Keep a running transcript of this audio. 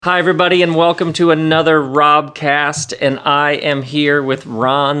Hi, everybody, and welcome to another Robcast. And I am here with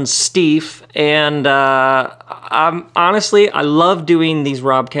Ron Stief. And I love doing these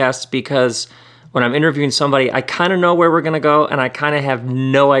Robcasts because when I'm interviewing somebody, I kind of know where we're going to go, and I kind of have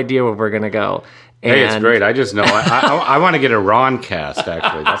no idea where we're going to go. And hey, it's great. I just know. I want to get a Ron cast,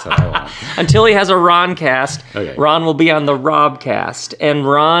 actually. That's what I want. Until he has a Ron cast, Okay. Ron will be on the Robcast. And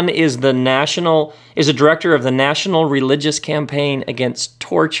Ron is the director of the National Religious Campaign Against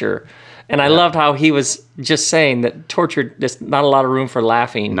Torture. And I loved how he was just saying that torture, there's not a lot of room for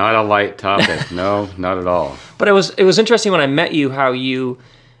laughing. Not a light topic. No, not at all. But it was interesting when I met you, how you,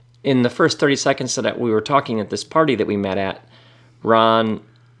 in the first 30 seconds that we were talking at this party that we met at, Ron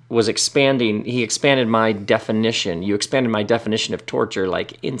was he expanded my definition. You expanded my definition of torture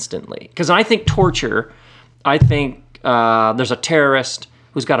like instantly. Because I think torture, there's a terrorist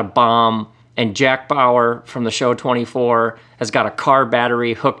who's got a bomb, and Jack Bauer from the show 24 has got a car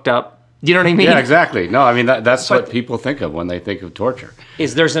battery hooked up. Do you know what I mean? Yeah, exactly. No, I mean, that's what people think of when they think of torture.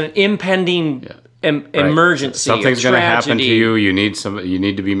 There's an impending emergency, something's going to happen to you. You need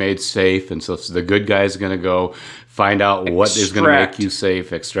to be made safe, and so the good guy's going to go find out what is going to make you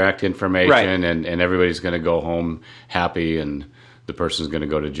safe, extract information, and everybody's going to go home happy, and the person's going to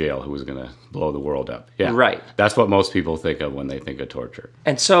go to jail who was going to blow the world up. Yeah, right. That's what most people think of when they think of torture.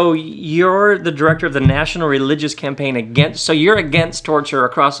 And so you're the director of the National Religious Campaign Against. So you're against torture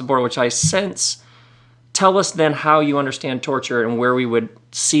across the board, which I sense. Tell us then how you understand torture and where we would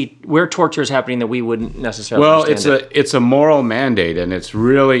see where torture is happening that we wouldn't necessarily understand. It's a moral mandate, and it's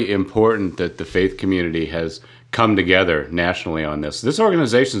really important that the faith community has come together nationally on this. This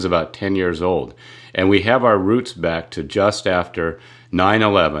organization is about 10 years old, and we have our roots back to just after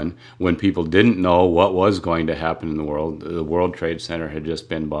 9/11, when people didn't know what was going to happen in the world. The World Trade Center had just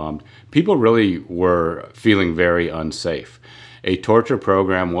been bombed. People really were feeling very unsafe. A torture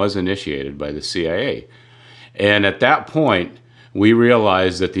program was initiated by the CIA. And at that point, we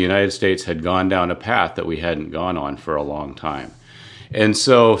realized that the United States had gone down a path that we hadn't gone on for a long time. And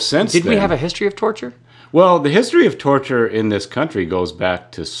so since then... Did we have a history of torture? Well, the history of torture in this country goes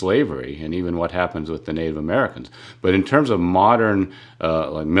back to slavery and even what happens with the Native Americans. But in terms of modern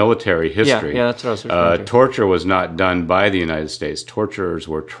military history, that's what I was referring to. Torture was not done by the United States. Torturers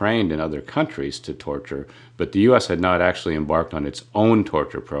were trained in other countries to torture, but the U.S. had not actually embarked on its own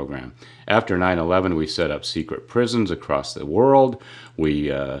torture program. After 9/11, we set up secret prisons across the world.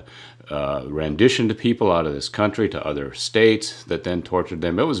 We renditioned people out of this country to other states that then tortured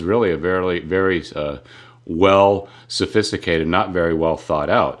them. It was really a very, very well sophisticated, not very well thought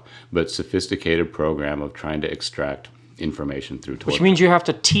out, but sophisticated program of trying to extract information through torture. Which means you have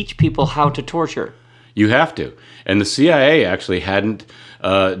to teach people how to torture. You have to. And the CIA actually hadn't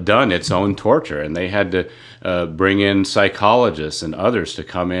done its own torture, and they had to bring in psychologists and others to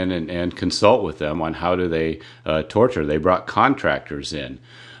come in and consult with them on how do they torture. They brought contractors in,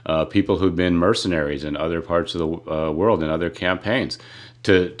 people who'd been mercenaries in other parts of the world, in other campaigns,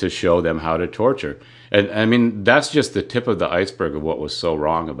 to show them how to torture. And I mean, that's just the tip of the iceberg of what was so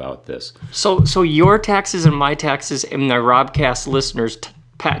wrong about this. So your taxes and my taxes and the Robcast listeners'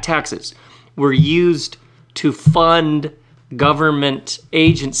 taxes were used to fund government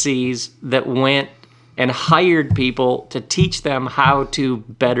agencies that went and hired people to teach them how to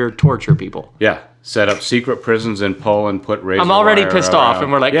better torture people. Yeah. Set up secret prisons in Poland, put razor I'm already wire pissed around. off,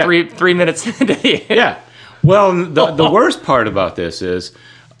 and we're like three minutes into the... Yeah. Well, the worst part about this is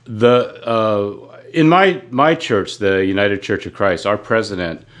in my church, the United Church of Christ, our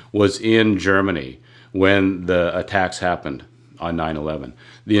president was in Germany when the attacks happened on 9/11.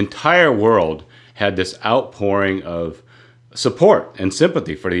 The entire world had this outpouring of support and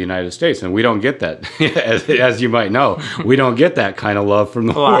sympathy for the United States, and we don't get that, as you might know, we don't get that kind of love from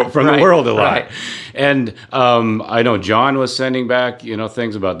the world a lot. Right. And I know John was sending back,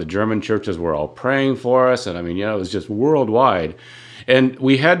 things about the German churches were all praying for us, and I mean, it was just worldwide. And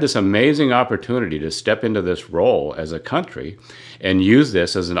we had this amazing opportunity to step into this role as a country and use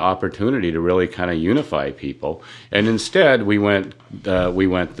this as an opportunity to really kind of unify people. And instead, we went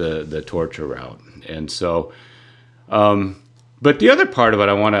the torture route. And so, but the other part of it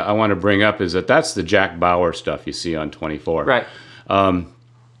I want to bring up is that's the Jack Bauer stuff you see on 24. Right.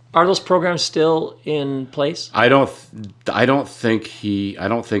 Are those programs still in place? I don't think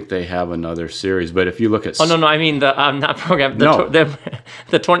they have another series. But if you look at I mean the not program. Not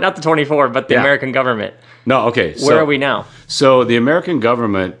the 24, but the American government. No, okay. Where are we now? So the American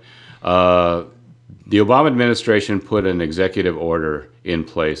government, the Obama administration put an executive order in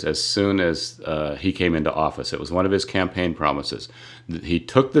place as soon as he came into office. It was one of his campaign promises. He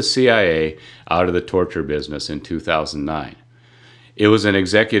took the CIA out of the torture business in 2009. It was an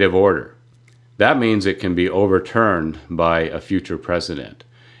executive order. That means it can be overturned by a future president.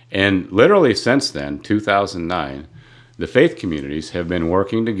 And literally since then, 2009, the faith communities have been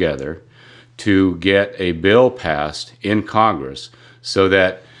working together to get a bill passed in Congress so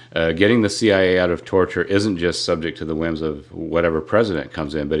that getting the CIA out of torture isn't just subject to the whims of whatever president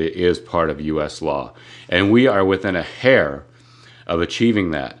comes in, but it is part of U.S. law. And we are within a hair of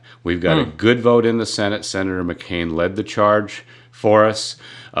achieving that. We've got a good vote in the Senate. Senator McCain led the charge for us.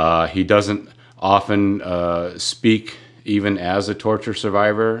 He doesn't often speak even as a torture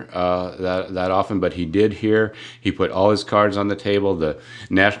survivor that often, but he did here. He put all his cards on the table. The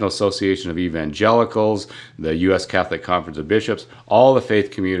National Association of Evangelicals, the U.S. Catholic Conference of Bishops, all the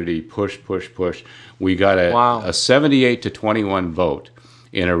faith community push. We got a 78 to 21 vote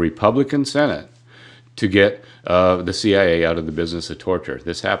in a Republican Senate to get the CIA out of the business of torture.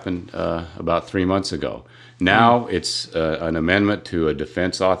 This happened about 3 months ago. Now it's an amendment to a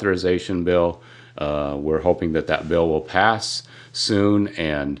defense authorization bill. We're hoping that bill will pass soon,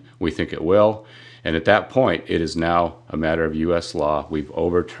 and we think it will. And at that point, it is now a matter of U.S. law. We've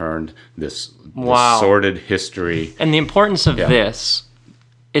overturned this sordid history. And the importance of this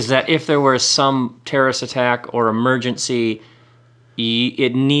is that if there were some terrorist attack or emergency,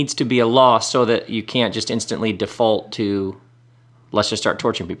 it needs to be a law so that you can't just instantly default to, let's just start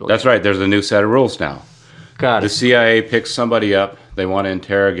torturing people. That's right. There's a new set of rules now. Got it. The CIA picks somebody up. They want to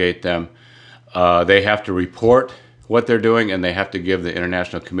interrogate them. They have to report what they're doing, and they have to give the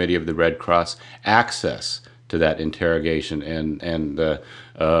International Committee of the Red Cross access to that interrogation. And the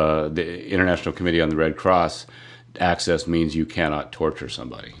International Committee on the Red Cross access means you cannot torture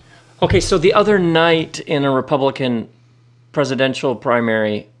somebody. Okay, so the other night in a Republican presidential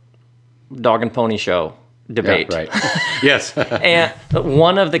primary dog and pony show debate. Yeah, right. Yes. And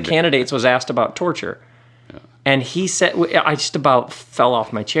one of the candidates was asked about torture. Yeah. And he said, I just about fell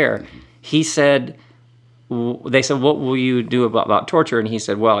off my chair. Mm-hmm. He said, they said, what will you do about torture? And he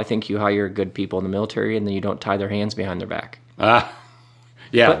said, well, I think you hire good people in the military and then you don't tie their hands behind their back. But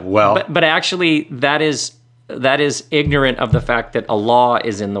actually, that is ignorant of the fact that a law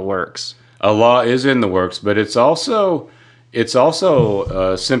is in the works. A law is in the works, but it's also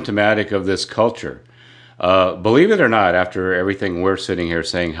symptomatic of this culture. Believe it or not, after everything we're sitting here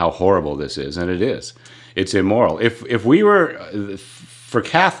saying how horrible this is, and it is, it's immoral. If we were, for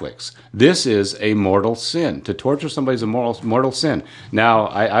Catholics, this is a mortal sin. To torture somebody is a mortal sin. Now,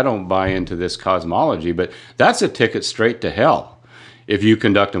 I don't buy into this cosmology, but that's a ticket straight to hell. If you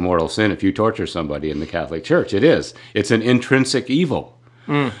conduct a mortal sin, if you torture somebody in the Catholic Church, it is. It's an intrinsic evil.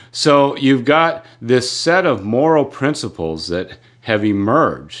 So you've got this set of moral principles that have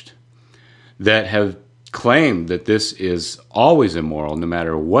emerged that have claimed that this is always immoral, no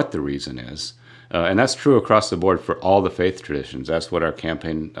matter what the reason is. And that's true across the board for all the faith traditions. That's what our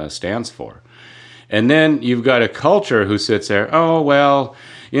campaign stands for. And then you've got a culture who sits there, oh, well,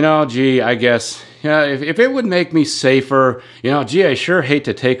 I guess, if it would make me safer, I sure hate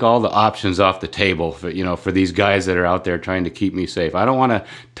to take all the options off the table for these guys that are out there trying to keep me safe. I don't want to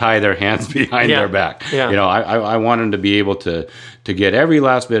tie their hands behind their back. Yeah. I want them to be able to get every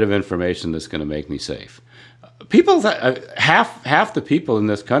last bit of information that's going to make me safe. People, half the people in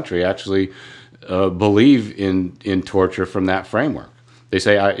this country actually believe in torture from that framework. They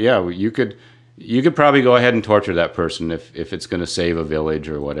say, you could probably go ahead and torture that person if it's going to save a village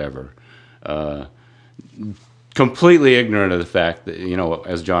or whatever. Completely ignorant of the fact that,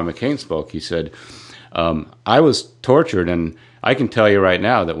 as John McCain spoke, he said, I was tortured, and I can tell you right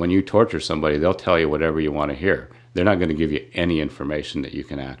now that when you torture somebody, they'll tell you whatever you want to hear. They're not going to give you any information that you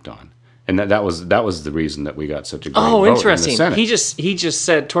can act on. And that was the reason that we got such a great vote interesting. In the Senate. He just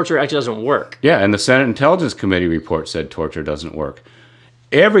said torture actually doesn't work. Yeah, and the Senate Intelligence Committee report said torture doesn't work.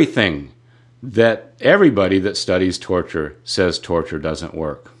 Everybody that studies torture says torture doesn't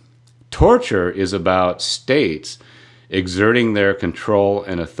work. Torture is about states exerting their control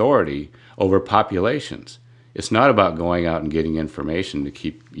and authority over populations. It's not about going out and getting information to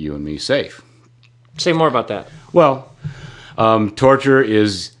keep you and me safe. Say more about that. Well, torture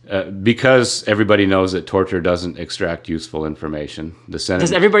is, because everybody knows that torture doesn't extract useful information. The Senate.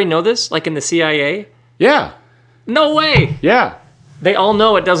 Does everybody know this? Like in the CIA? Yeah. No way. Yeah. They all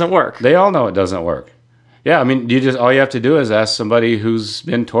know it doesn't work. They all know it doesn't work. Yeah, I mean, all you have to do is ask somebody who's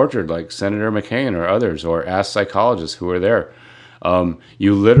been tortured, like Senator McCain or others, or ask psychologists who are there.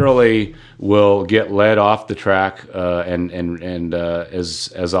 You literally will get led off the track, and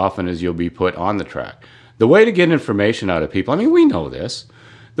as often as you'll be put on the track. The way to get information out of people, I mean, we know this.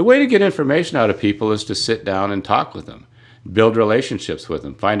 The way to get information out of people is to sit down and talk with them, build relationships with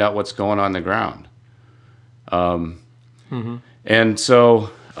them, find out what's going on the ground. And so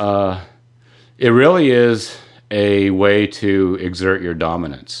it really is a way to exert your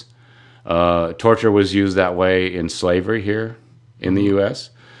dominance. Torture was used that way in slavery here in the U.S.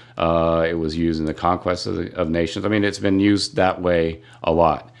 It was used in the conquest of nations. I mean, it's been used that way a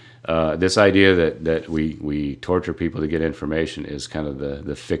lot. This idea that we torture people to get information is kind of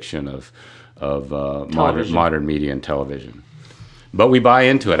the fiction of modern media and television. But we buy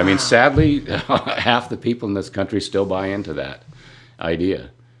into it. I mean, sadly, half the people in this country still buy into that idea.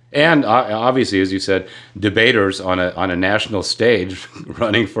 And obviously, as you said, debaters on a national stage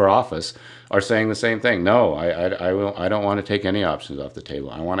running for office are saying the same thing. No, I don't want to take any options off the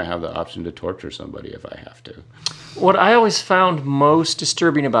table. I want to have the option to torture somebody if I have to. What I always found most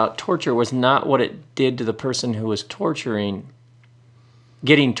disturbing about torture was not what it did to the person who was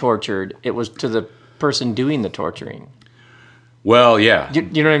getting tortured. It was to the person doing the torturing. Well, yeah.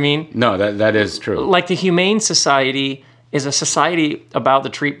 You know what I mean? No, that is true. Like the Humane Society is a society about the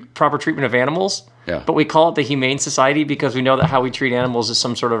proper treatment of animals, Yeah. but we call it the Humane Society because we know that how we treat animals is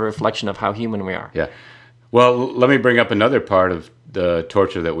some sort of a reflection of how human we are. Yeah. Well, let me bring up another part of the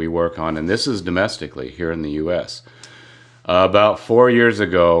torture that we work on, and this is domestically here in the U.S. About 4 years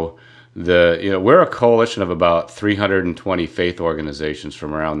ago, we're a coalition of about 320 faith organizations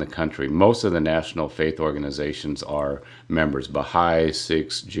from around the country. Most of the national faith organizations are members: Baha'i,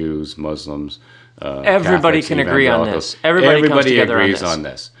 Sikhs, Jews, Muslims. Everybody Catholics, can agree on evangelicals. this. Everybody comes together agrees on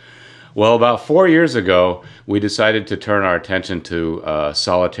this. Well, about 4 years ago, we decided to turn our attention to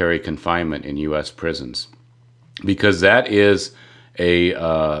solitary confinement in U.S. prisons, because that is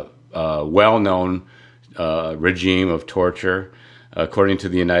a well-known regime of torture. According to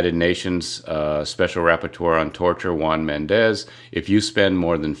the United Nations Special Rapporteur on Torture, Juan Mendez, if you spend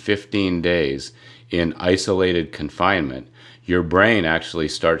more than 15 days in isolated confinement, your brain actually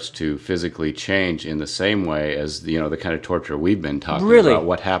starts to physically change in the same way as the kind of torture we've been talking about.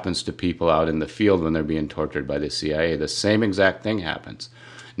 What happens to people out in the field when they're being tortured by the CIA? The same exact thing happens.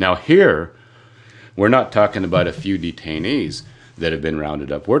 Now here, we're not talking about a few detainees that have been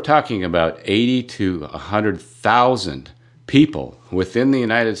rounded up. We're talking about 80 to 100,000 people within the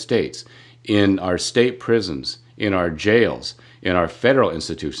United States, in our state prisons, in our jails, in our federal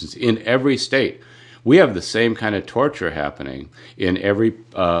institutions, in every state. We have the same kind of torture happening in every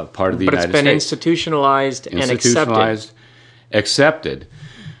part of the United States. But it's been institutionalized and accepted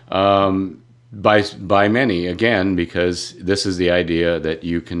by many, again, because this is the idea that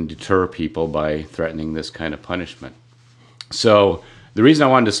you can deter people by threatening this kind of punishment. So the reason I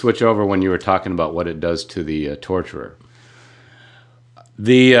wanted to switch over when you were talking about what it does to the torturer.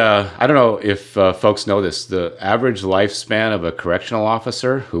 I don't know if folks know this, the average lifespan of a correctional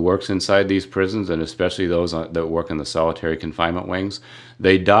officer who works inside these prisons, and especially those that work in the solitary confinement wings,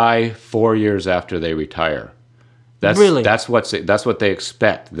 they die 4 years after they retire. Really? That's what they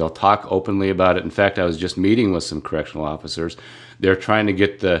expect. They'll talk openly about it. In fact, I was just meeting with some correctional officers. They're trying to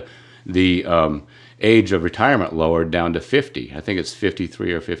get the age of retirement lowered down to 50. I think it's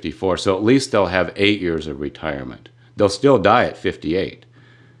 53 or 54. So at least they'll have 8 years of retirement. They'll still die at 58.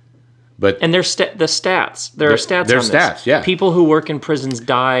 And there's the stats. There are stats there's on this. stats, yeah. People who work in prisons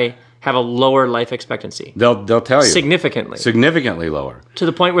have a lower life expectancy. They'll tell you. Significantly lower. To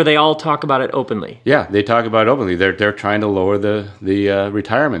the point where they all talk about it openly. Yeah, they talk about it openly. They're trying to lower the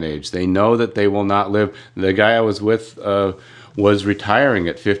retirement age. They know that they will not live. The guy I was with was retiring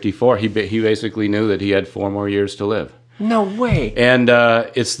at 54. He basically knew that he had 4 more years to live. No way. And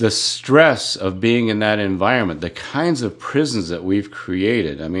it's the stress of being in that environment, the kinds of prisons that we've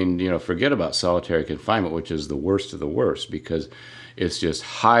created. I mean, forget about solitary confinement, which is the worst of the worst, because it's just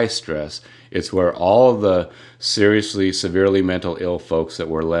high stress. It's where all the severely mental ill folks that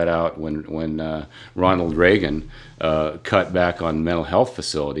were let out when Ronald Reagan cut back on mental health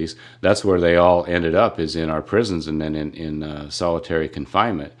facilities, that's where they all ended up, is in our prisons and then in solitary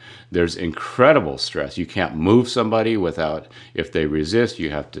confinement. There's incredible stress. You can't move somebody if they resist, you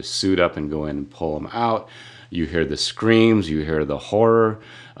have to suit up and go in and pull them out. You hear the screams, you hear the horror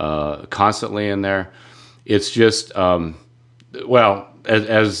constantly in there. It's just,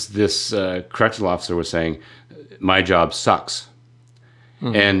 as this correctional officer was saying, my job sucks.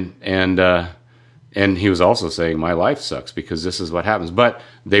 Mm-hmm. And he was also saying, my life sucks because this is what happens. But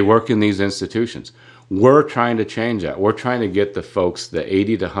they work in these institutions. We're trying to change that. We're trying to get the folks, the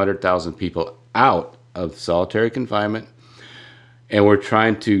 80 to 100,000 people, out of solitary confinement. And we're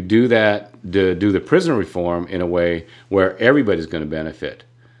trying to do the prison reform in a way where everybody's going to benefit.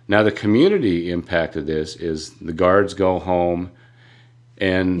 Now, the community impact of this is the guards go home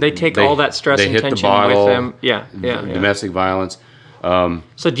and they take all that stress and tension bottle, with them. Yeah. Domestic violence.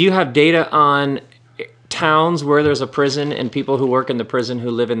 So do you have data on towns where there's a prison and people who work in the prison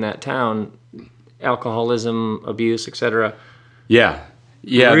who live in that town, alcoholism, abuse, etc. Yeah.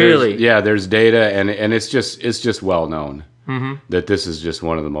 Yeah, Really? there's data, and it's just well known that this is just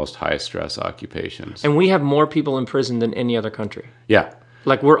one of the most high stress occupations. And we have more people in prison than any other country. Yeah.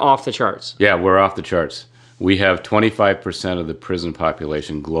 Like, we're off the charts. Yeah, we're off the charts. We have 25% of the prison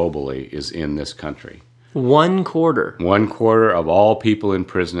population globally is in this country. 1/4. 1/4 of all people in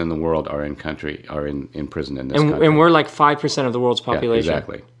prison in the world are in prison in this country. And we're like 5% of the world's population. Yeah,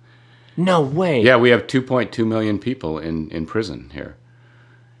 exactly. No way. Yeah, we have 2.2 million people in prison here.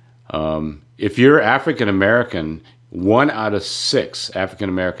 If you're African American, 1 out of 6 African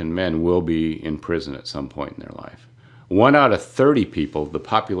American men will be in prison at some point in their life. 1 out of 30 people, the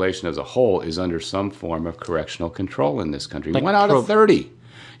population as a whole, is under some form of correctional control in this country. Like 1 out of 30.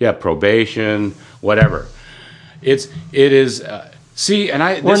 Yeah, probation, whatever. It is.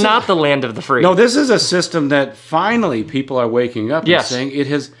 We're not the land of the free. No, this is a system that finally people are waking up Yes. and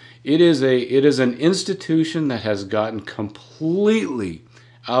saying it is an institution that has gotten completely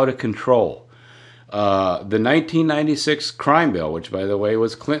out of control. The 1996 crime bill, which by the way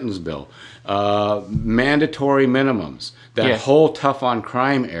was Clinton's bill, mandatory minimums, that whole tough on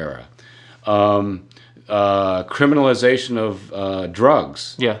crime era, criminalization of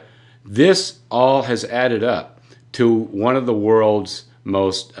drugs. Yeah. This all has added up to one of the world's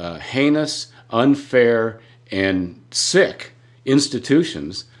most heinous, unfair, and sick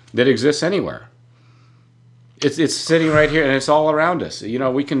institutions that exists anywhere. It's sitting right here, and it's all around us. You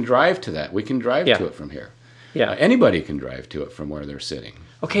know, we can drive to that. We can drive to it from here. Yeah. Anybody can drive to it from where they're sitting.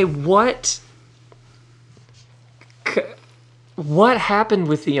 Okay, what happened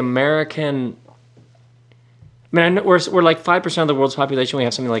with the American? I mean, I know we're like 5% of the world's population. We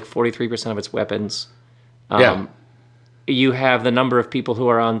have something like 43% of its weapons. You have the number of people who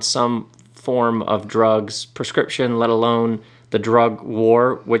are on some form of drugs, prescription, let alone the drug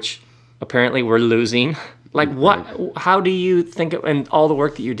war, which apparently we're losing. Like, what? How do you think, and all the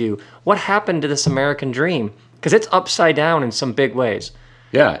work that you do, what happened to this American dream? Because it's upside down in some big ways.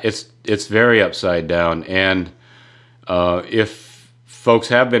 Yeah, it's very upside down. And if folks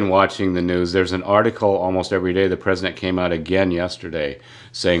have been watching the news, there's an article almost every day. The president came out again yesterday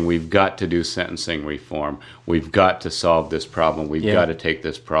saying we've got to do sentencing reform. We've got to solve this problem. We've got to take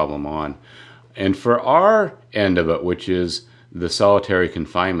this problem on. And for our end of it, which is the solitary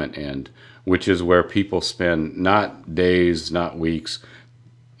confinement end, which is where people spend not days, not weeks,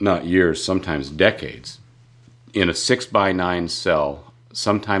 not years, sometimes decades, in a 6x9 cell,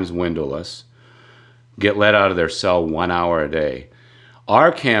 sometimes windowless, get let out of their cell 1 hour a day.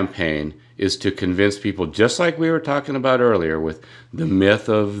 Our campaign is to convince people, just like we were talking about earlier with the myth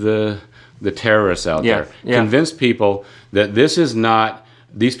of the terrorists out there, convince people that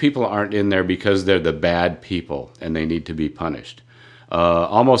these people aren't in there because they're the bad people and they need to be punished.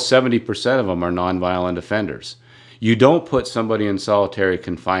 Almost 70% of them are nonviolent offenders. You don't put somebody in solitary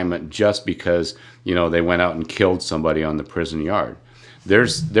confinement just because, they went out and killed somebody on the prison yard.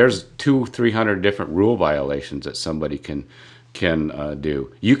 There's 200-300 different rule violations that somebody can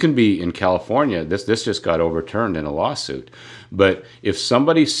do. You can be in California. This just got overturned in a lawsuit. But if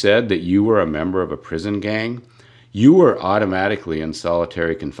somebody said that you were a member of a prison gang, you were automatically in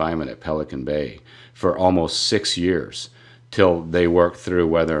solitary confinement at Pelican Bay for almost 6 years till they worked through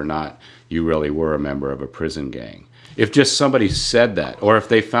whether or not you really were a member of a prison gang. If just somebody said that, or if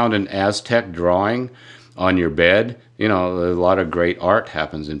they found an Aztec drawing on your bed, a lot of great art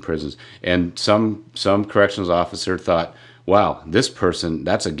happens in prisons, and some corrections officer thought, wow, this person,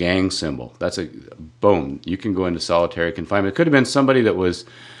 that's a gang symbol. Boom, you can go into solitary confinement. It could have been somebody that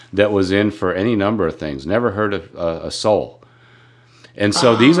was in for any number of things, never heard of a soul. And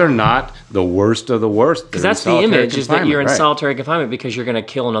so these are not the worst of the worst. Because that's the image, is that you're in solitary confinement because you're going to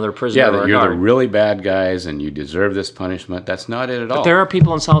kill another prisoner. Yeah, that you're the really bad guys and you deserve this punishment. That's not it at all. But there are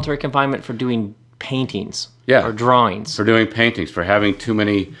people in solitary confinement for doing paintings or drawings. For doing paintings, for having too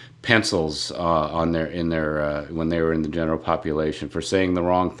many pencils when they were in the general population, for saying the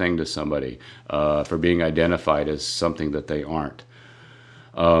wrong thing to somebody, for being identified as something that they aren't.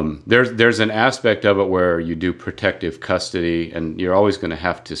 There's an aspect of it where you do protective custody, and you're always going to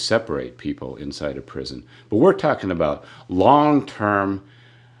have to separate people inside a prison. But we're talking about long-term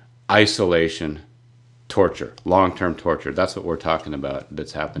isolation, torture, long-term torture. That's what we're talking about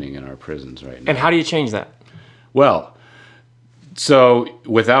that's happening in our prisons right now. And how do you change that? Well, so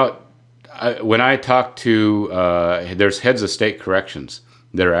when I talk to, there's heads of state corrections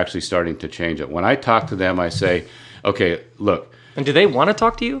that are actually starting to change it. When I talk to them, I say, okay, look. And do they want to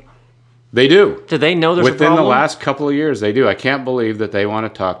talk to you? They do. Do they know there's a problem? Within the last couple of years, they do. I can't believe that they want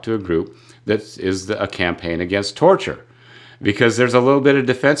to talk to a group that is a campaign against torture, because there's a little bit of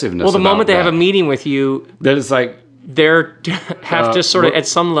defensiveness. Well, the moment they that. have a meeting with you, that is like they're have to sort of at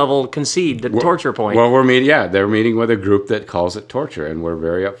some level concede the torture point. Well, they're meeting with a group that calls it torture, and we're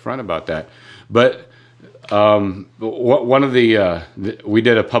very upfront about that. But one of we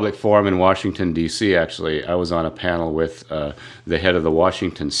did a public forum in Washington, D.C., actually. I was on a panel with the head of the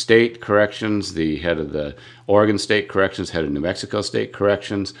Washington State Corrections, the head of the Oregon State Corrections, head of New Mexico State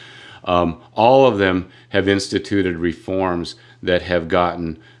Corrections. All of them have instituted reforms that have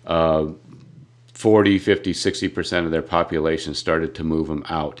gotten 40, 50, 60% of their population started to move them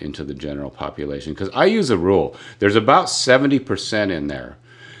out into the general population. Because I use a rule. There's about 70% in there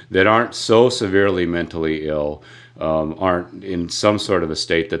that aren't so severely mentally ill, aren't in some sort of a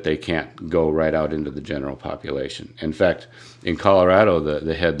state that they can't go right out into the general population. In fact, in Colorado,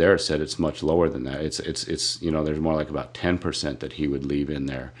 the head there said it's much lower than that. It's there's more like about 10% that he would leave in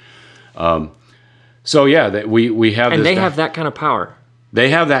there. So yeah, we have. And they have that kind of power. They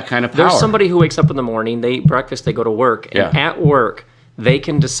have that kind of power. There's somebody who wakes up in the morning, they eat breakfast, they go to work, and at work, they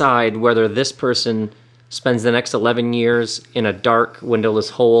can decide whether this person spends the next 11 years in a dark, windowless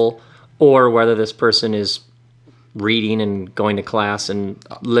hole, or whether this person is reading and going to class and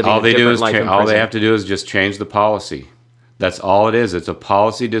living a different life in prison. All they have to do is just change the policy. That's all it is. It's a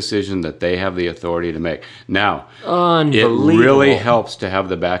policy decision that they have the authority to make. Now, it really helps to have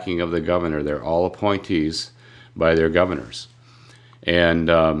the backing of the governor. They're all appointees by their governors. And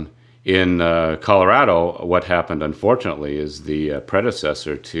in Colorado, what happened, unfortunately, is the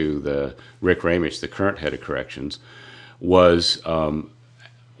predecessor to the Rick Ramich, the current head of corrections, was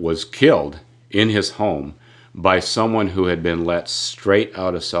killed in his home by someone who had been let straight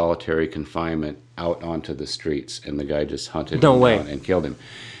out of solitary confinement out onto the streets, and the guy just hunted him down and killed him.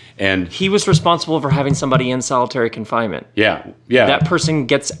 And he was responsible for having somebody in solitary confinement. Yeah. That person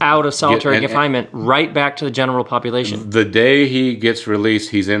gets out of solitary confinement right back to the general population. The day he gets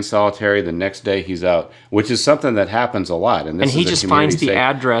released, he's in solitary. The next day, he's out, which is something that happens a lot. And he just finds the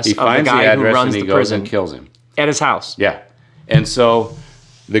address of the guy who runs the prison and kills him at his house. Yeah, and so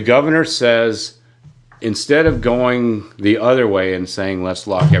the governor says, instead of going the other way and saying, let's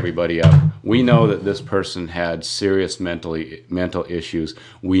lock everybody up, we know that this person had serious mental issues.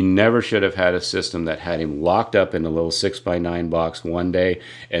 We never should have had a system that had him locked up in a little 6x9 box one day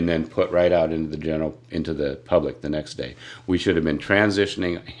and then put right out into the public the next day. We should have been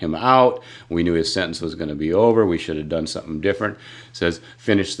transitioning him out. We knew his sentence was going to be over. We should have done something different. It says,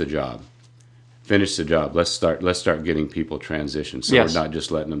 finish the job. Finish the job. Let's start getting people transitioned. So we're not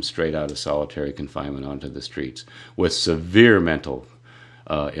just letting them straight out of solitary confinement onto the streets with severe mental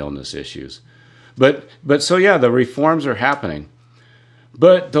illness issues. But so yeah, the reforms are happening.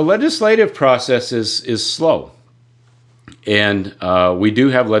 But the legislative process is slow. And we do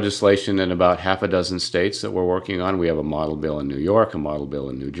have legislation in about half a dozen states that we're working on. We have a model bill in New York, a model bill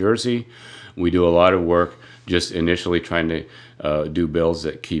in New Jersey. We do a lot of work just initially trying to do bills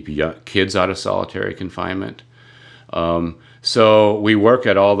that keep kids out of solitary confinement. So we work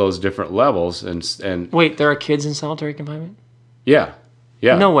at all those different levels. And wait, there are kids in solitary confinement? Yeah.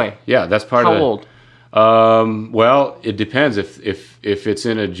 No way. Yeah, that's part of it. How old? Well, it depends. If it's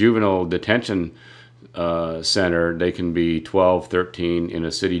in a juvenile detention center, they can be 12, 13. In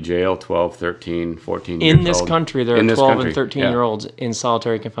a city jail, 12, 13, 14 years old. In this country, there are 12 and 13-year-olds in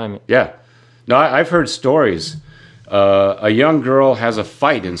solitary confinement. Yeah. No, I've heard stories. A young girl has a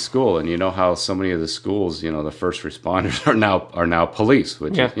fight in school, and you know how so many of the schools, the first responders are now police.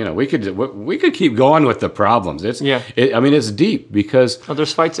 Which is, we could keep going with the problems. It's deep because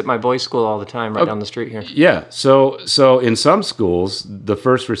there's fights at my boys' school all the time, right down the street here. Yeah. So in some schools, the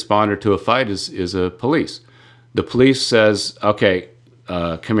first responder to a fight is a police. The police says, "Okay,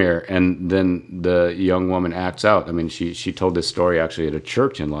 come here," and then the young woman acts out. I mean, she told this story actually at a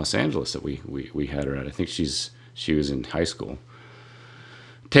church in Los Angeles that we had her at. I think she was in high school.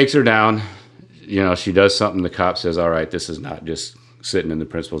 Takes her down. She does something. The cop says, "All right, this is not just sitting in the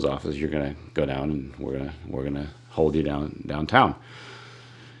principal's office. You're gonna go down, and we're gonna hold you downtown."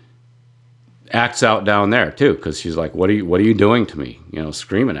 Acts out down there too, because she's like, "What are you doing to me?"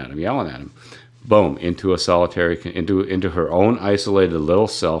 Screaming at him, yelling at him. Boom, into her own isolated little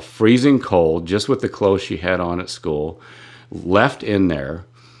self, freezing cold, just with the clothes she had on at school, left in there.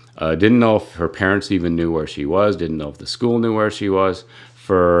 Didn't know if her parents even knew where she was. Didn't know if the school knew where she was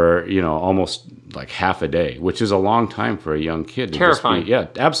for almost like half a day, which is a long time for a young kid. Terrifying.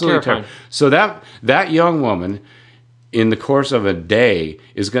 Absolutely terrifying. So that young woman, in the course of a day,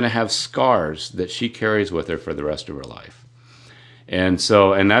 is going to have scars that she carries with her for the rest of her life. And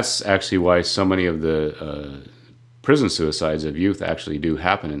that's actually why so many of the prison suicides of youth actually do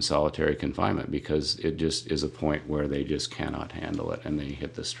happen in solitary confinement because it just is a point where they just cannot handle it and they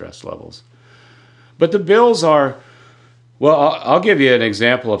hit the stress levels. But the bills are, well, I'll give you an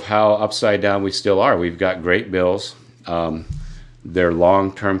example of how upside down we still are. We've got great bills. They're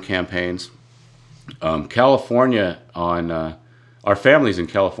long-term campaigns. California our families in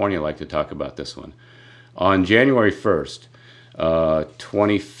California like to talk about this one. On January 1st,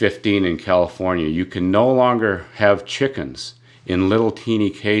 2015 in California, you can no longer have chickens in little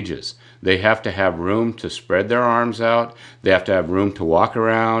teeny cages. They have to have room to spread their arms out. They have to have room to walk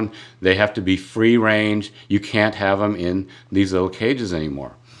around. They have to be free range. You can't have them in these little cages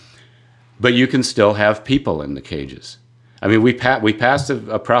anymore. But you can still have people in the cages. I mean, we passed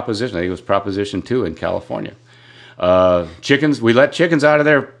a proposition, I think it was Proposition 2 in California. We let chickens out of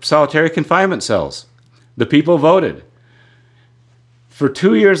their solitary confinement cells. The people voted. For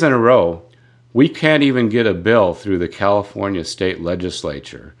 2 years in a row, we can't even get a bill through the California state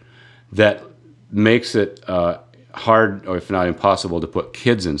legislature that makes it hard, or if not impossible, to put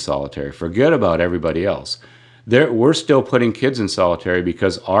kids in solitary. Forget about everybody else. We're still putting kids in solitary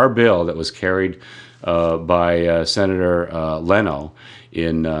because our bill that was carried by Senator Leno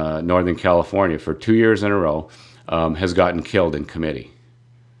in Northern California for 2 years in a row has gotten killed in committee.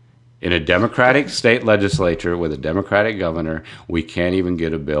 In a Democratic state legislature with a Democratic governor, we can't even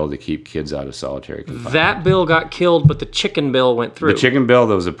get a bill to keep kids out of solitary confinement. That bill got killed, but the chicken bill went through. The chicken bill,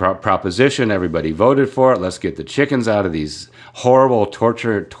 there was a proposition. Everybody voted for it. Let's get the chickens out of these horrible,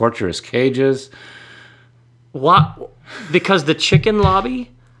 torturous cages. What? Because the chicken lobby?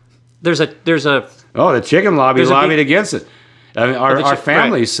 There's a Oh, the chicken lobby lobbied against it. I mean, our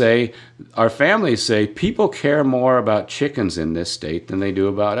families say people care more about chickens in this state than they do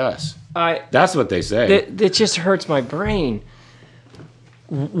about us. That's what they say. It just hurts my brain.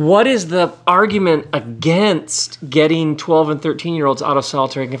 What is the argument against getting 12 and 13-year-olds out of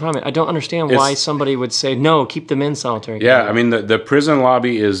solitary confinement? I don't understand why somebody would say, no, keep them in solitary confinement. Yeah, I mean, the prison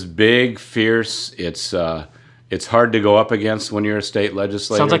lobby is big, fierce. It's hard to go up against when you're a state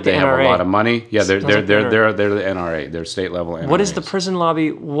legislator. Sounds like they the have NRA. a lot of money. Yeah, they're the NRA. They're state level NRA. What is the prison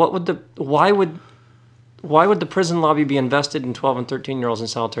lobby? Why would the prison lobby be invested in 12 and 13-year-olds in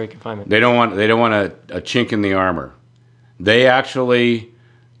solitary confinement? They don't want a chink in the armor. They actually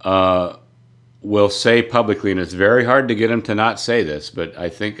will say publicly, and it's very hard to get them to not say this, but I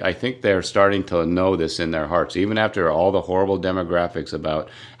think they're starting to know this in their hearts, even after all the horrible demographics about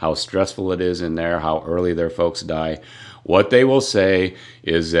how stressful it is in there, how early their folks die. What they will say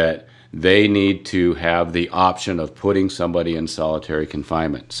is that they need to have the option of putting somebody in solitary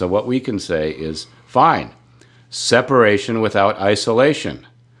confinement. So what we can say is, fine, separation without isolation.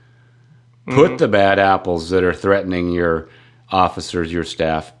 Put the bad apples that are threatening your officers, your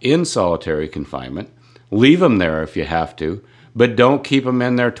staff, in solitary confinement. Leave them there if you have to, but don't keep them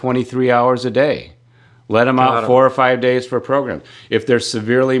in there 23 hours a day. Let them out 4 or 5 days for programs. If they're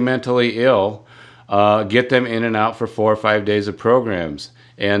severely mentally ill, get them in and out for 4 or 5 days of programs.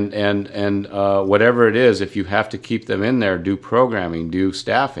 And whatever it is, if you have to keep them in there, do programming, do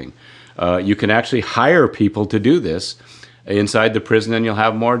staffing. You can actually hire people to do this inside the prison, and you'll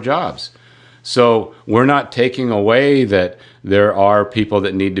have more jobs. So we're not taking away that there are people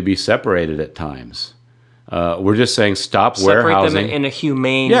that need to be separated at times. We're just saying stop warehousing. Separate them in a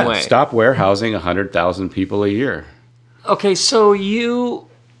humane way. Stop warehousing 100,000 people a year. Okay, so you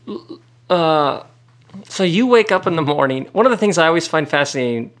wake up in the morning. One of the things I always find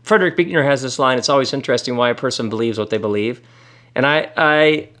fascinating, Frederick Buechner has this line, it's always interesting why a person believes what they believe. And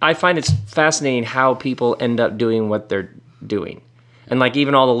I find it's fascinating how people end up doing what they're doing. And like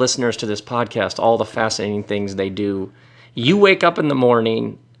even all the listeners to this podcast, all the fascinating things they do. You wake up in the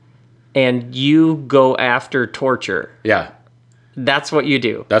morning and you go after torture. Yeah. That's what you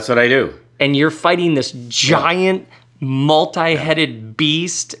do. That's what I do. And you're fighting this giant, multi-headed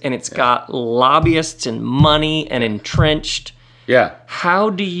beast, and it's got lobbyists and money and entrenched. Yeah. How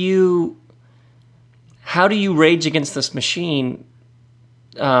do you rage against this machine?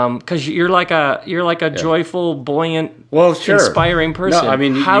 Because you're like a joyful, buoyant, inspiring person. No, I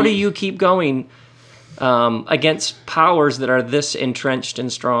mean, how do you keep going against powers that are this entrenched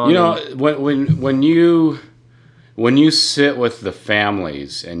and strong? You know, when you sit with the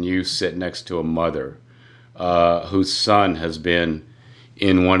families and you sit next to a mother whose son has been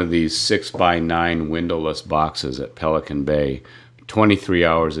in one of these 6x9 windowless boxes at Pelican Bay 23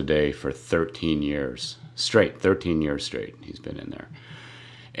 hours a day for 13 years straight, he's been in there.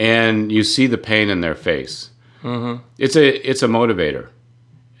 And you see the pain in their face. Mm-hmm. It's a motivator,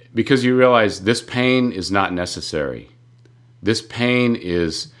 because you realize this pain is not necessary. This pain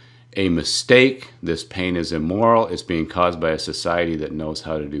is a mistake. This pain is immoral. It's being caused by a society that knows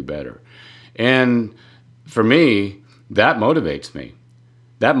how to do better. And for me, that motivates me.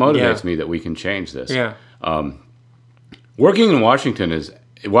 That motivates me that we can change this. Yeah. Working in Washington,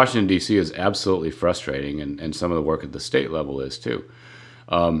 D.C. is absolutely frustrating, and some of the work at the state level is too.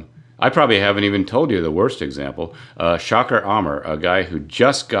 I probably haven't even told you the worst example. Shakar Amar, a guy who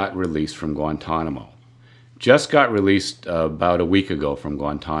just got released from Guantanamo. Just got released about a week ago from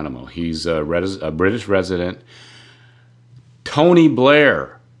Guantanamo. He's a British resident. Tony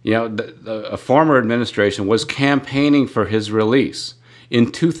Blair, a former administration, was campaigning for his release.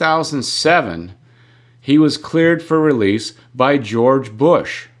 In 2007, he was cleared for release by George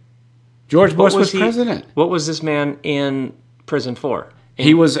Bush. George Bush was president. What was this man in prison for?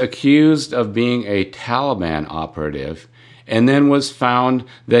 He was accused of being a Taliban operative, and then was found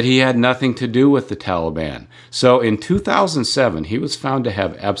that he had nothing to do with the Taliban. So in 2007, he was found to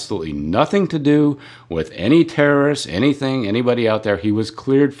have absolutely nothing to do with any terrorists, anybody out there. He was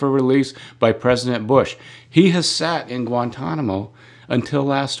cleared for release by President Bush. He has sat in Guantanamo until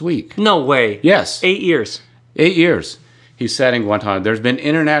last week. No way. Yes. 8 years. 8 years. He sat in Guantanamo. There's been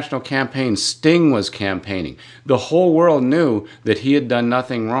international campaigns. Sting was campaigning. The whole world knew that he had done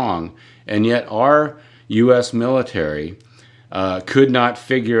nothing wrong, and yet our U.S. military could not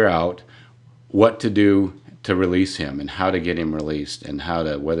figure out what to do to release him and how to get him released and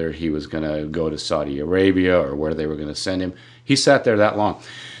whether he was going to go to Saudi Arabia or where they were going to send him. He sat there that long.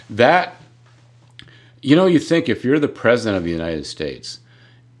 You think if you're the president of the United States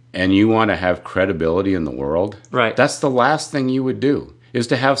and you want to have credibility in the world, right, that's the last thing you would do, is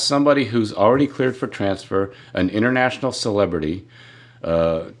to have somebody who's already cleared for transfer, an international celebrity,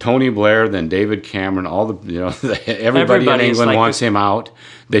 Tony Blair, then David Cameron, everybody in England wants him out.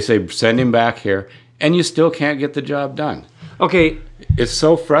 They say, send him back here, and you still can't get the job done. Okay. It's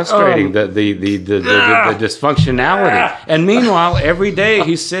so frustrating, the dysfunctionality. And meanwhile, every day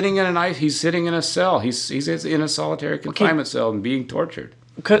he's sitting in a cell. He's in a solitary confinement cell and being tortured.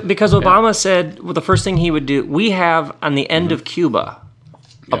 Because Obama said the first thing he would do, we have on the end of Cuba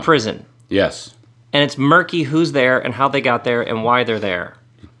a prison. Yes. And it's murky who's there and how they got there and why they're there.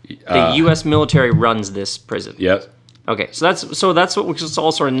 The U.S. military runs this prison. Yes. Okay, so that's what we just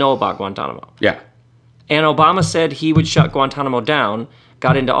all sort of know about Guantanamo. Yeah. And Obama said he would shut Guantanamo down,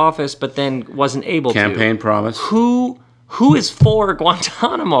 got into office, but then wasn't able to. Campaign promise. Who is for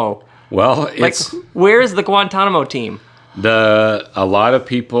Guantanamo? Well, where is the Guantanamo team? A lot of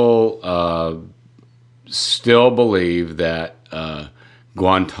people still believe that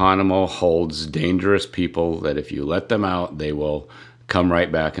Guantanamo holds dangerous people, that if you let them out, they will come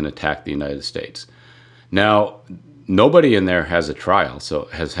right back and attack the United States. Now, nobody in there has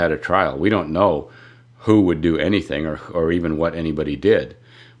had a trial. We don't know who would do anything or even what anybody did.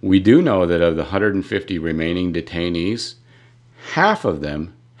 We do know that of the 150 remaining detainees, half of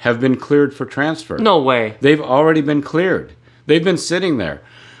them have been cleared for transfer. No way. They've already been cleared. They've been sitting there.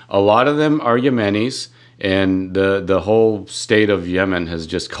 A lot of them are Yemenis, and the whole state of Yemen has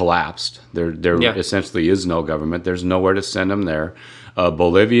just collapsed. There essentially is no government. There's nowhere to send them there.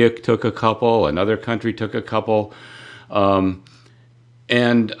 Bolivia took a couple. Another country took a couple. And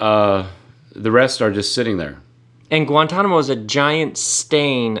the rest are just sitting there. And Guantanamo is a giant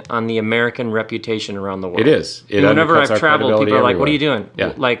stain on the American reputation around the world. It is. Whenever I've traveled, people are like, what are you doing?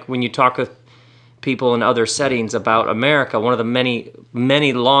 Yeah. Like when you talk with people in other settings about America, one of the many,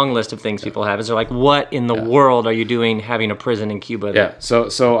 many long list of things people have is they're like, what in the world are you doing having a prison in Cuba? Yeah,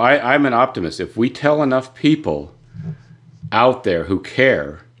 so I'm an optimist. If we tell enough people out there who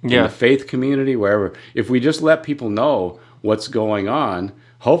care, in the faith community, wherever, if we just let people know what's going on,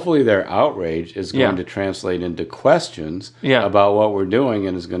 hopefully their outrage is going to translate into questions about what we're doing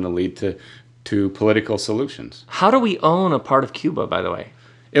and is going to lead to political solutions. How do we own a part of Cuba, by the way?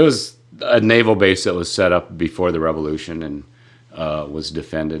 It was a naval base that was set up before the revolution and was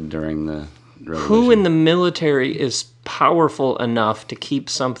defended during the revolution. Who in the military is powerful enough to keep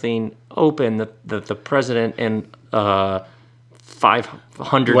something open that the president and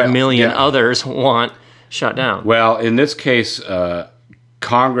 500 million others want shut down? Well, in this case,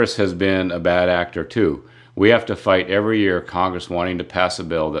 Congress has been a bad actor too. We have to fight every year Congress wanting to pass a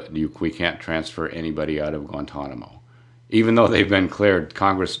bill that we can't transfer anybody out of Guantanamo. Even though they've been cleared,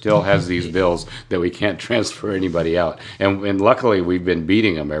 Congress still has these bills that we can't transfer anybody out. And luckily, we've been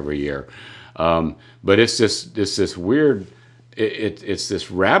beating them every year. But it's this weird, it's this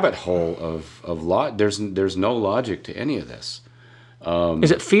rabbit hole of law. There's no logic to any of this.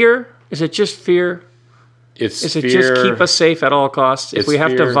 Is it fear? Is it just fear? It's Is it fear. just keep us safe at all costs? If It's we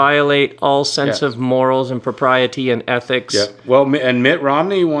have to fear. violate all sense Yeah. of morals and propriety and ethics, Yeah. Well, and Mitt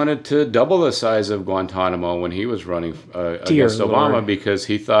Romney wanted to double the size of Guantanamo when he was running against Obama Lord. because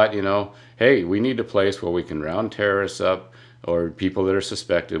he thought, hey, we need a place where we can round terrorists up or people that are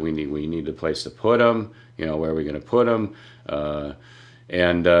suspected. We need a place to put them. Where are we going to put them?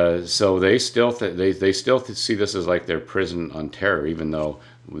 So they still see this as like their prison on terror, even though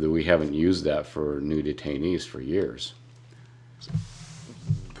we haven't used that for new detainees for years.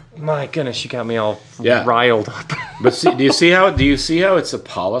 my goodness, you got me all Yeah. riled up. But do you see how it's a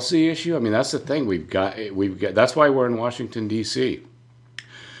policy issue? I mean, that's the thing. We've got. That's why we're in Washington D.C.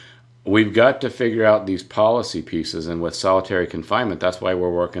 We've got to figure out these policy pieces, and with solitary confinement, that's why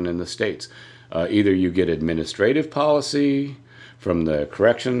we're working in the states. Either you get administrative policy from the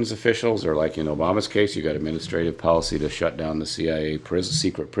corrections officials, or like in Obama's case, you got administrative policy to shut down the CIA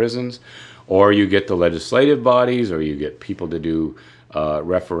secret prisons, or you get the legislative bodies, or you get people to do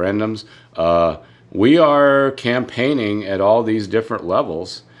referendums. We are campaigning at all these different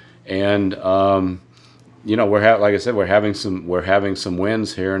levels, and like I said, we're having some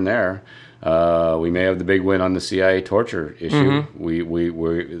wins here and there. We may have the big win on the CIA torture issue.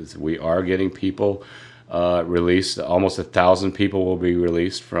 Mm-hmm. We are getting people released. Almost 1,000 people will be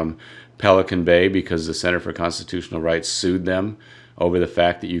released from Pelican Bay because the Center for Constitutional Rights sued them over the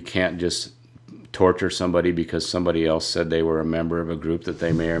fact that you can't just torture somebody because somebody else said they were a member of a group that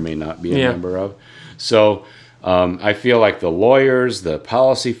they may or may not be a member of. So I feel like the lawyers, the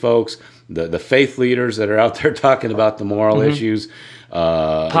policy folks, the faith leaders that are out there talking about the moral issues,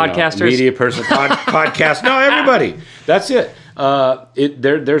 Podcasters, media person, podcast. No, everybody. That's it.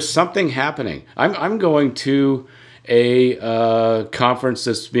 There's something happening. I'm going to a conference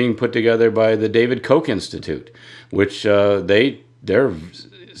that's being put together by the David Koch Institute, which they're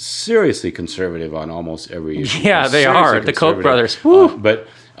seriously conservative on almost every issue. Yeah, they are. The Koch brothers. But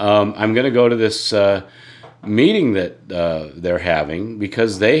I'm going to go to this meeting that they're having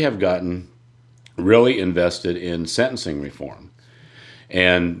because they have gotten really invested in sentencing reform.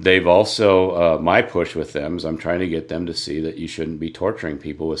 And they've also, my push with them is I'm trying to get them to see that you shouldn't be torturing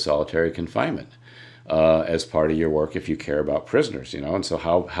people with solitary confinement as part of your work if you care about prisoners, And so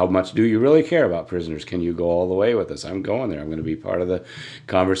how much do you really care about prisoners? Can you go all the way with this? I'm going there. I'm going to be part of the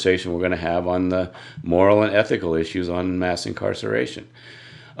conversation we're going to have on the moral and ethical issues on mass incarceration.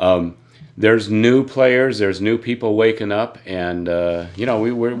 There's new players, there's new people waking up, and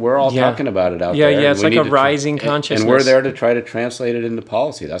we're all talking about it out there. Yeah, it's like a rising consciousness. And we're there to try to translate it into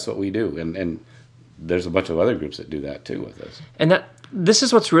policy. That's what we do. And there's a bunch of other groups that do that too with us. And this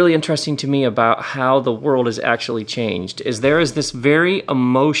is what's really interesting to me about how the world has actually changed, is there is this very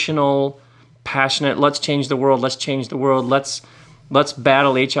emotional, passionate, let's change the world, let's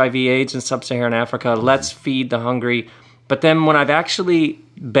battle HIV/AIDS in sub-Saharan Africa, let's feed the hungry. But then when I've actually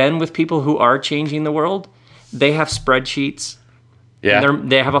been with people who are changing the world, they have spreadsheets. Yeah.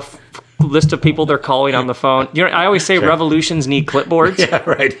 And they have a list of people they're calling on the phone. I always say revolutions need clipboards. Yeah,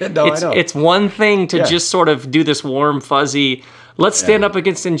 right. No, I know. It's one thing to just sort of do this warm, fuzzy, let's stand up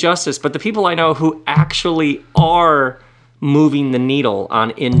against injustice. But the people I know who actually are moving the needle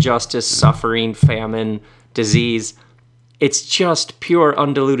on injustice, suffering, famine, disease, it's just pure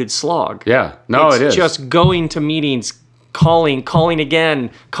undiluted slog. Yeah. No, it is. It's just going to meetings, calling again,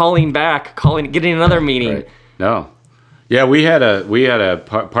 calling back, getting another meeting. Right. No. Yeah, we had a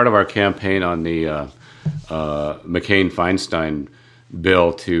part of our campaign on the McCain-Feinstein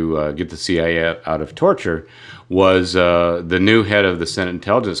bill to get the CIA out of torture was the new head of the Senate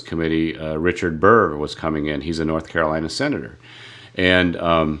Intelligence Committee, Richard Burr, was coming in. He's a North Carolina senator.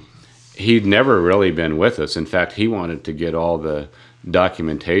 And he'd never really been with us. In fact, he wanted to get all the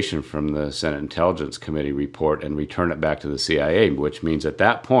documentation from the Senate Intelligence Committee report and return it back to the CIA, which means at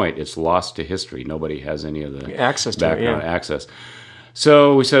that point it's lost to history. Nobody has any of the access to background access.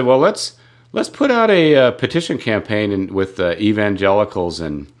 So we said, well, let's put out a petition campaign with evangelicals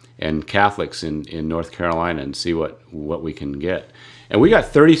and Catholics in North Carolina and see what we can get. And we got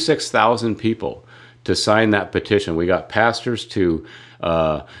 36,000 people to sign that petition. We got pastors to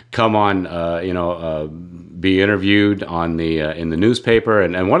come on, be interviewed on in the newspaper,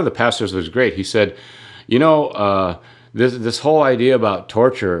 and one of the pastors was great. He said, this whole idea about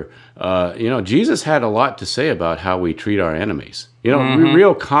torture, Jesus had a lot to say about how we treat our enemies.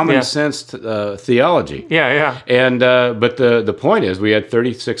 Real common sense theology. Yeah. And but the point is, we had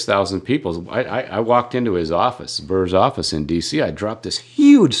 36,000 people. I walked into his office, Burr's office in D.C. I dropped this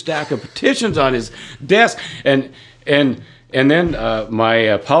huge stack of petitions on his desk, and then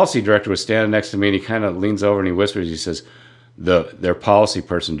my policy director was standing next to me, and he kind of leans over and he whispers. He says, their policy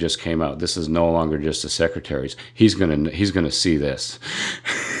person just came out. This is no longer just the secretaries. He's gonna see this.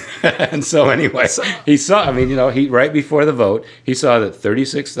 And so anyway, he saw. I mean, he right before the vote, he saw that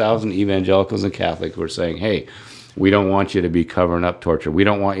 36,000 evangelicals and Catholics were saying, "Hey, we don't want you to be covering up torture. We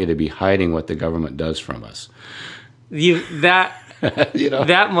don't want you to be hiding what the government does from us." That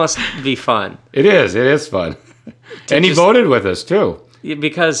must be fun. It is fun. And he voted with us too.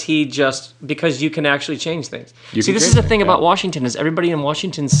 Because you can actually change things. See, this is the thing about Washington is everybody in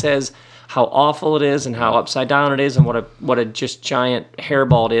Washington says how awful it is and how upside down it is and what a just giant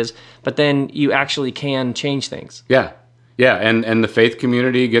hairball it is, but then you actually can change things. Yeah, and the faith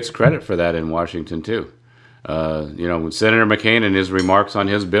community gets credit for that in Washington too. When Senator McCain, in his remarks on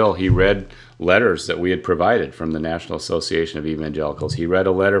his bill, he read letters that we had provided from the National Association of Evangelicals. He read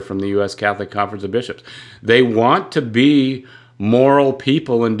a letter from the U.S. Catholic Conference of Bishops. They want to be moral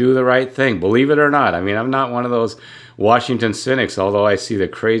people and do the right thing, believe it or not. I mean, I'm not one of those Washington cynics, although I see the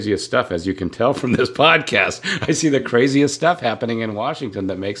craziest stuff, as you can tell from this podcast. I see the craziest stuff happening in Washington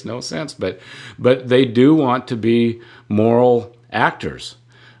that makes no sense, but they do want to be moral actors,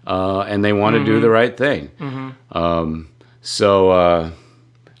 and they want to do the right thing.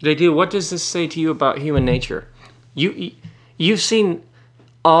 They do. What does this say to you about human nature? You've seen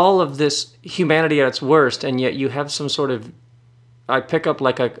all of this humanity at its worst, and yet you have some sort of, I pick up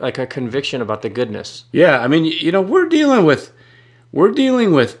like a conviction about the goodness. Yeah, I mean, we're dealing with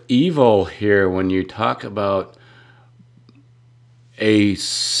evil here when you talk about a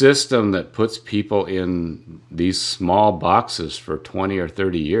system that puts people in these small boxes for 20 or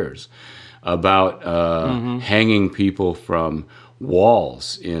 30 years, about hanging people from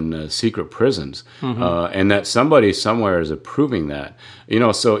walls in secret prisons, and that somebody somewhere is approving that.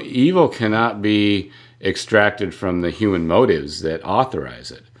 So evil cannot be extracted from the human motives that authorize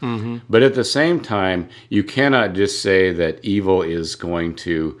it. But at the same time, you cannot just say that evil is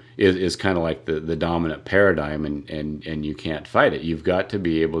is kind of like the dominant paradigm, and you can't fight it. You've got to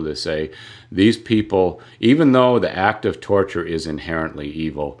be able to say, these people, even though the act of torture is inherently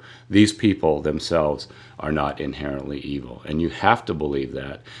evil, these people themselves are not inherently evil. And you have to believe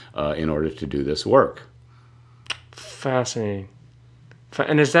that in order to do this work. Fascinating.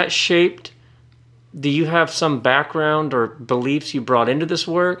 And is that shaped? Do you have some background or beliefs you brought into this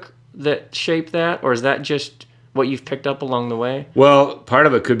work that shape that? Or is that just what you've picked up along the way? Well, part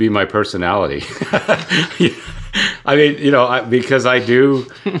of it could be my personality. I mean, because I do,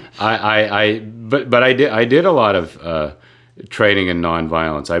 but I did a lot of training in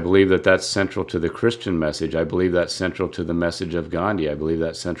nonviolence. I believe that that's central to the Christian message. I believe that's central to the message of Gandhi. I believe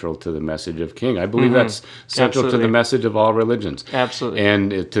that's central to the message of King. I believe that's central to the message of all religions. Absolutely.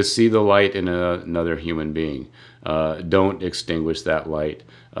 And to see the light in another human being. Don't extinguish that light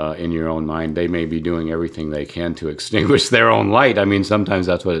in your own mind. They may be doing everything they can to extinguish their own light. I mean, sometimes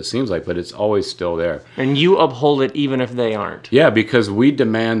that's what it seems like, but it's always still there. And you uphold it even if they aren't. Yeah, because we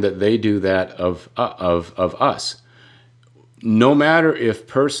demand that they do that of us. No matter if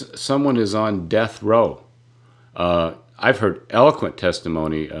someone is on death row. I've heard eloquent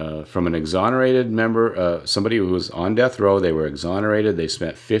testimony from an exonerated member, somebody who was on death row. They were exonerated. They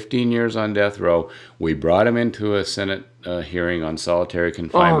spent 15 years on death row. We brought him into a Senate hearing on solitary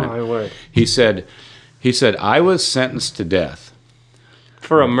confinement. Oh, my word. He said, I was sentenced to death.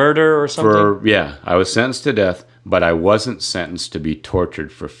 For a murder or something? I was sentenced to death, but I wasn't sentenced to be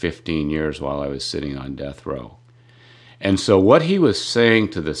tortured for 15 years while I was sitting on death row. And so what he was saying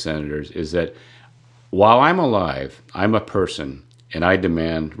to the senators is that while I'm alive, I'm a person, and I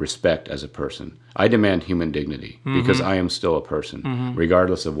demand respect as a person. I demand human dignity because I am still a person,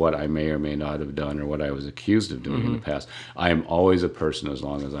 regardless of what I may or may not have done or what I was accused of doing in the past. I am always a person as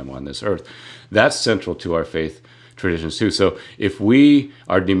long as I'm on this earth. That's central to our faith traditions too. So if we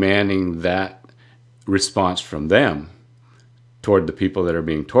are demanding that response from them toward the people that are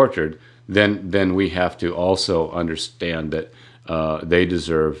being tortured, then we have to also understand that they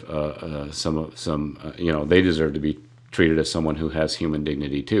deserve they deserve to be treated as someone who has human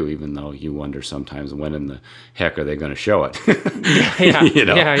dignity too, even though you wonder sometimes when in the heck are they going to show it.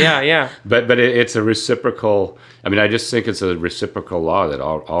 Yeah. But it's a reciprocal. I mean, I just think it's a reciprocal law that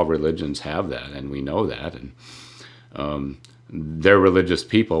all religions have that, and we know that, and they're religious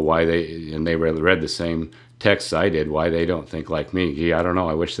people. Why they read the same texts I did, why they don't think like me. Gee, I don't know.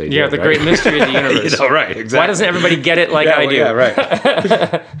 I wish they did. Yeah, the great mystery of the universe. Right, exactly. Why doesn't everybody get it like I do? Yeah, right.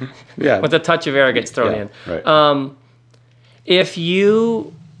 Yeah. With a touch of arrogance thrown in. Right. If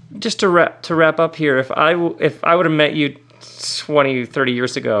you, just to wrap up here, if I would have met you 20, 30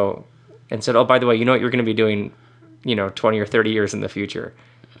 years ago and said, oh, by the way, you know what you're going to be doing, 20 or 30 years in the future.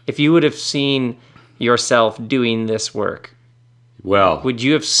 If you would have seen yourself doing this work, Well, Would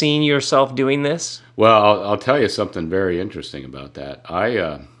you have seen yourself doing this? well, I'll tell you something very interesting about that.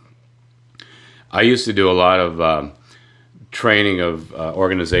 I used to do a lot of training of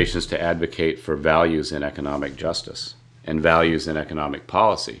organizations to advocate for values in economic justice and values in economic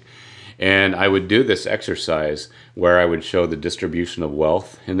policy. And I would do this exercise where I would show the distribution of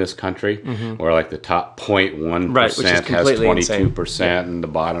wealth in this country, where like the top 0.1% Right, which is has completely 22%, and the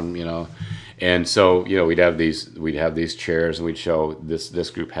bottom, And so, we'd have these chairs, and we'd show this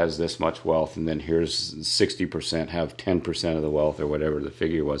group has this much wealth, and then here's 60% have 10% of the wealth, or whatever the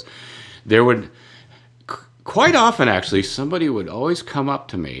figure was. There would quite often, actually, somebody would always come up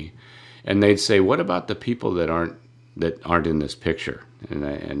to me, and they'd say, "What about the people that aren't in this picture,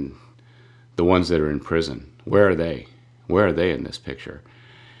 and the ones that are in prison? Where are they? Where are they in this picture?"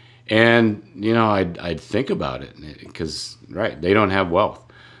 And I'd think about it, because they don't have wealth.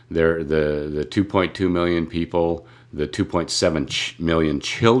 They're the 2.2 million people, the 2.7 million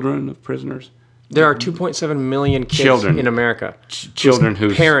children of prisoners. There are 2.7 million kids in America. Children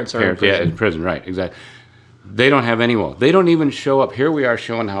whose parents are in prison. Yeah, in prison, right, exactly. They don't have any wealth. They don't even show up. Here we are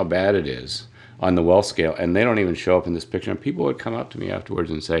showing how bad it is on the wealth scale, and they don't even show up in this picture. And people would come up to me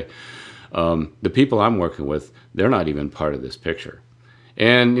afterwards and say, the people I'm working with, they're not even part of this picture.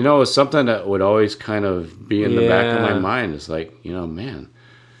 And, it's something that would always kind of be in the back of my mind. It's like, man,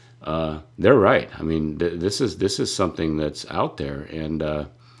 they're right. I mean, this is something that's out there. And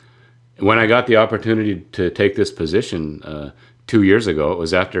when I got the opportunity to take this position 2 years ago, it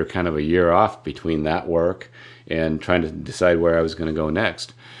was after kind of a year off between that work and trying to decide where I was going to go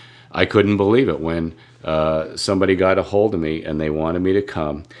next. I couldn't believe it when somebody got a hold of me and they wanted me to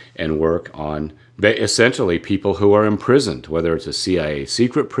come and work on essentially people who are imprisoned, whether it's a CIA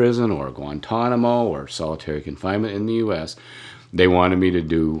secret prison or Guantanamo or solitary confinement in the U.S. They wanted me to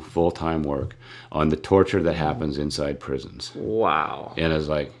do full-time work on the torture that happens inside prisons. Wow. And I was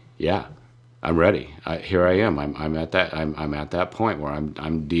like, yeah, I'm ready. Here I am. I'm at that point where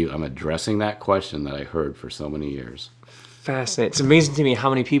I'm addressing that question that I heard for so many years. Fascinating. It's amazing to me how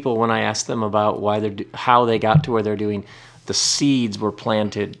many people, when I ask them about how they got to where they're doing, the seeds were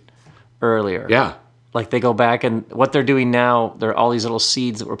planted earlier. Yeah. Like they go back and what they're doing now, there are all these little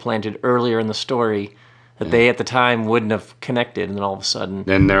seeds that were planted earlier in the story that they at the time wouldn't have connected, and then all of a sudden.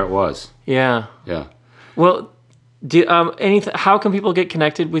 Then there it was. Yeah. Yeah. Well, how can people get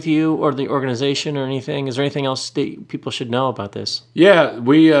connected with you or the organization or anything? Is there anything else that people should know about this? Yeah,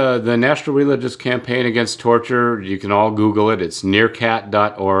 we the National Religious Campaign Against Torture, you can all Google it. It's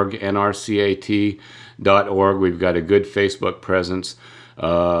NRCAT.org, NRCAT.org. We've got a good Facebook presence.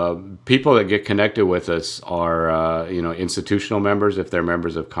 People that get connected with us are, institutional members, if they're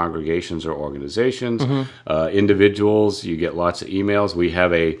members of congregations or organizations. Individuals, you get lots of emails. We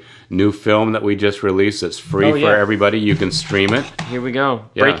have a new film that we just released that's free for everybody. You can stream it. Here we go.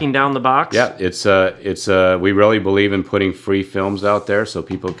 Yeah. Breaking down the box. Yeah, it's we really believe in putting free films out there so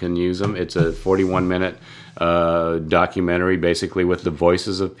people can use them. It's a 41-minute documentary, basically with the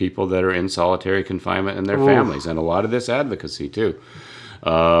voices of people that are in solitary confinement and their families, and a lot of this advocacy too.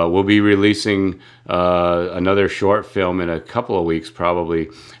 We'll be releasing another short film in a couple of weeks,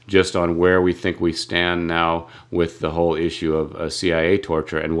 probably, just on where we think we stand now with the whole issue of CIA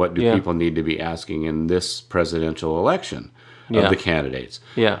torture and what do people need to be asking in this presidential election of the candidates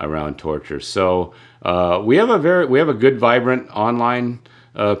around torture. So we have a good, vibrant online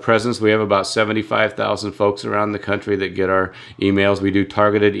presence. We have about 75,000 folks around the country that get our emails. We do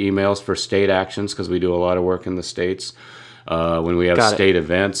targeted emails for state actions because we do a lot of work in the states. When we have state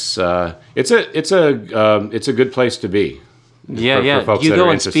events, it's a good place to be. For folks that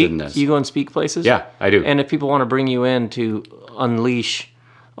are interested in this. You go and speak places? Yeah, I do. And if people want to bring you in to unleash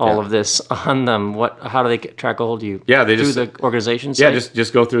all of this on them, how do they track a hold of you? Yeah, through the organization site? Yeah,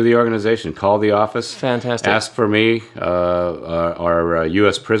 just go through the organization. Call the office. Fantastic. Ask for me. Our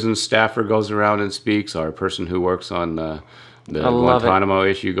U.S. prison staffer goes around and speaks. Our person who works on the Guantanamo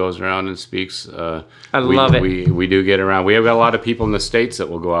issue goes around and speaks. I love it. We do get around. We have got a lot of people in the states that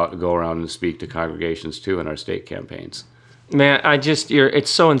will go around and speak to congregations too in our state campaigns. Man, it's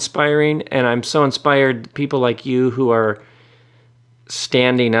so inspiring, and I'm so inspired. People like you who are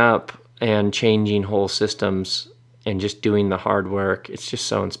standing up and changing whole systems and just doing the hard work. It's just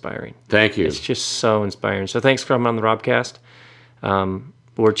so inspiring. Thank you. It's just so inspiring. So thanks for coming on the Robcast.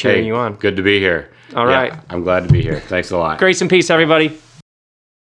 We're cheering you on. Good to be here. All right. I'm glad to be here. Thanks a lot. Grace and peace, everybody.